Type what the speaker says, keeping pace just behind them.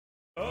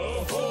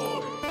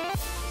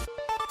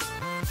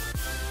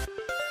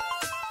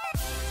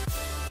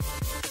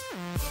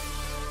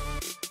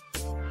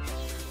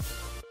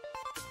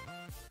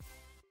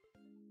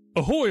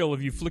Ahoy, all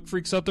of you flick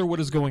freaks out there,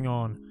 what is going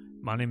on?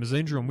 My name is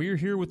Andrew, and we are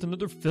here with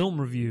another film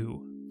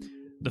review.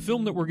 The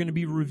film that we're going to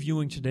be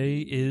reviewing today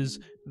is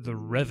The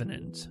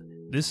Revenant.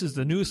 This is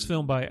the newest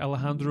film by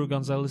Alejandro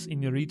González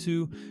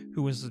Iñárritu,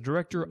 who is the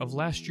director of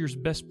last year's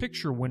Best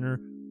Picture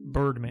winner,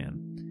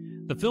 Birdman.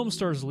 The film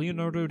stars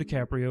Leonardo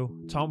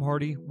DiCaprio, Tom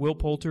Hardy, Will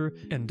Poulter,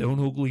 and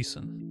Domhnall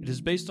Gleeson. It is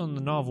based on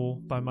the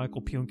novel by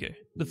Michael Punke.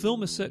 The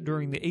film is set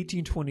during the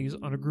 1820s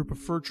on a group of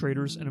fur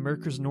traders in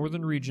America's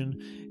northern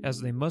region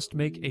as they must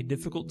make a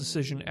difficult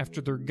decision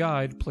after their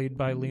guide, played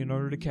by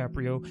Leonardo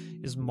DiCaprio,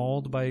 is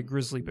mauled by a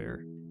grizzly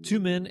bear. Two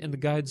men and the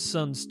guide's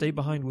son stay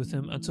behind with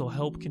him until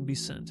help can be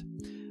sent.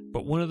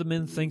 But one of the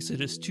men thinks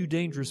it is too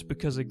dangerous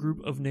because a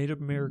group of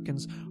Native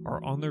Americans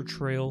are on their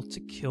trail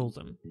to kill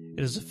them.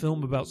 It is a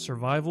film about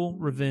survival,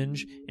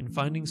 revenge, and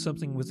finding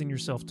something within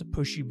yourself to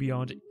push you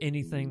beyond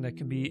anything that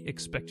can be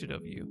expected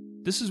of you.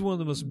 This is one of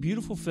the most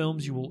beautiful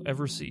films you will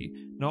ever see,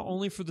 not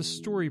only for the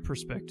story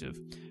perspective,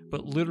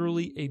 but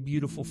literally a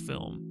beautiful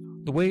film.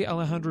 The way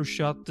Alejandro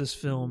shot this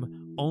film,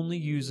 only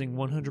using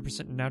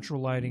 100%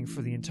 natural lighting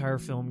for the entire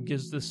film,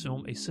 gives this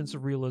film a sense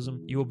of realism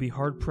you will be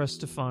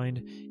hard-pressed to find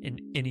in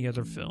any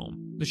other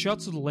film. The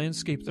shots of the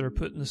landscape that are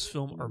put in this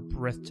film are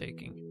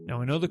breathtaking.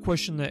 Now, I know the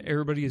question that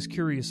everybody is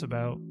curious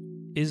about: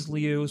 is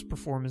Leo's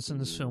performance in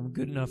this film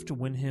good enough to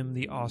win him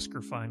the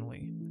Oscar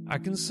finally? I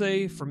can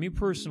say, for me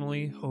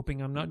personally,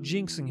 hoping I'm not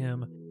jinxing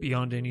him,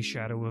 beyond any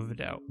shadow of a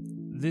doubt,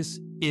 this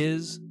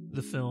is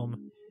the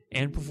film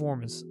and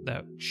performance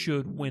that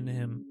should win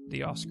him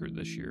the Oscar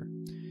this year.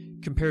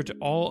 Compared to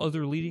all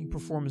other leading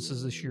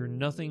performances this year,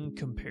 nothing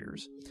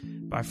compares.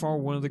 By far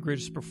one of the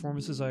greatest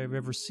performances I have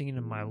ever seen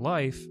in my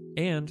life,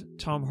 and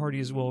Tom Hardy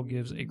as well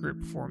gives a great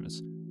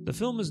performance. The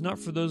film is not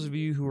for those of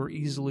you who are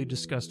easily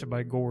disgusted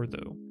by gore,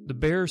 though. The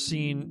bear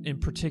scene in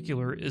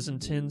particular is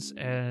intense,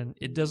 and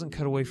it doesn't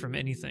cut away from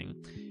anything.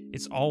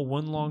 It's all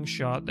one long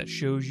shot that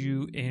shows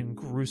you in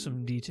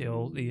gruesome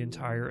detail the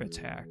entire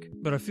attack.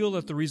 But I feel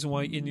that the reason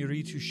why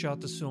Iñárritu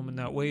shot this film in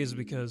that way is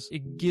because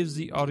it gives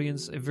the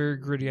audience a very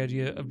gritty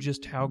idea of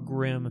just how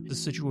grim the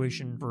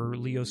situation for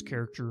Leo's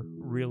character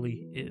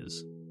really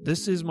is.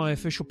 This is my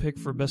official pick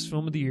for Best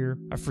Film of the Year.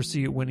 I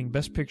foresee it winning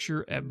Best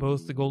Picture at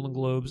both the Golden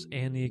Globes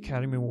and the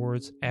Academy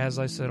Awards. As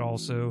I said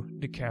also,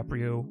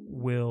 DiCaprio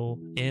will,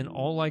 in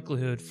all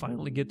likelihood,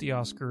 finally get the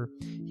Oscar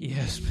he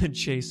has been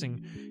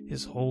chasing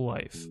his whole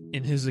life.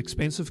 In his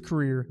expansive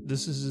career,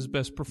 this is his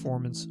best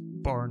performance,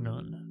 bar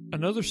none.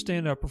 Another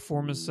standout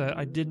performance that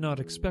I did not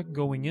expect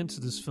going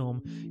into this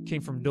film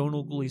came from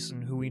Domhnall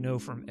Gleeson, who we know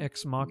from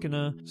Ex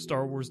Machina,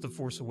 Star Wars The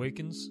Force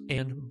Awakens,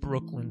 and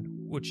Brooklyn,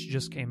 which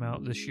just came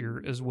out this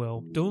year as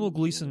well. Domhnall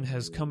Gleeson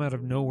has come out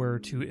of nowhere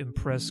to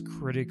impress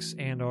critics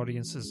and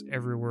audiences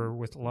everywhere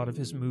with a lot of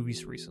his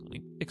movies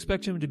recently.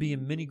 Expect him to be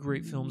in many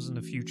great films in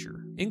the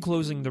future. In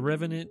closing, The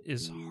Revenant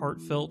is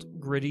heartfelt,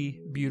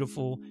 gritty,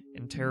 beautiful,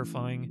 and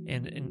terrifying,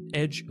 and an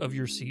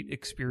edge-of-your-seat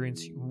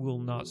experience you will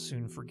not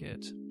soon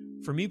forget.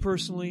 For me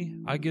personally,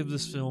 I give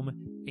this film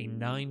a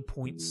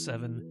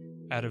 9.7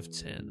 out of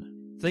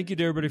 10. Thank you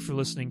to everybody for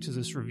listening to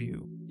this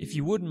review. If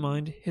you wouldn't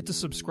mind, hit the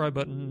subscribe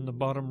button in the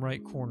bottom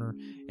right corner,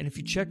 and if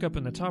you check up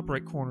in the top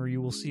right corner,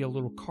 you will see a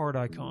little card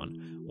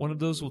icon. One of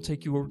those will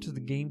take you over to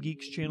the Game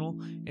Geeks channel,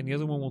 and the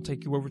other one will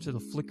take you over to the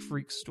Flick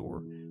Freaks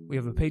store. We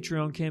have a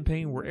Patreon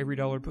campaign where every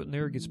dollar put in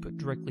there gets put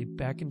directly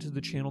back into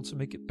the channel to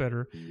make it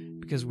better,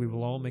 because we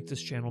will all make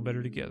this channel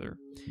better together.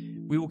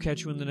 We will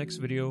catch you in the next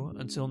video.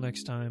 Until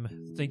next time,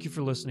 thank you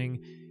for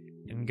listening,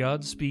 and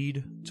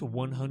Godspeed to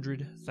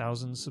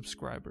 100,000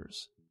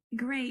 subscribers.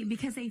 Great,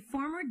 because a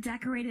former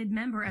decorated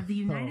member of the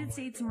United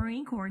States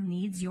Marine Corps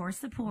needs your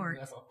support.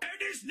 And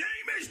his name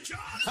is John.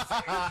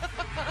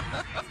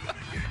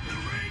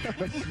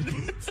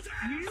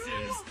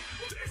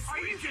 Are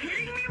you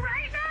kidding me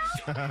right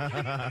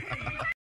now?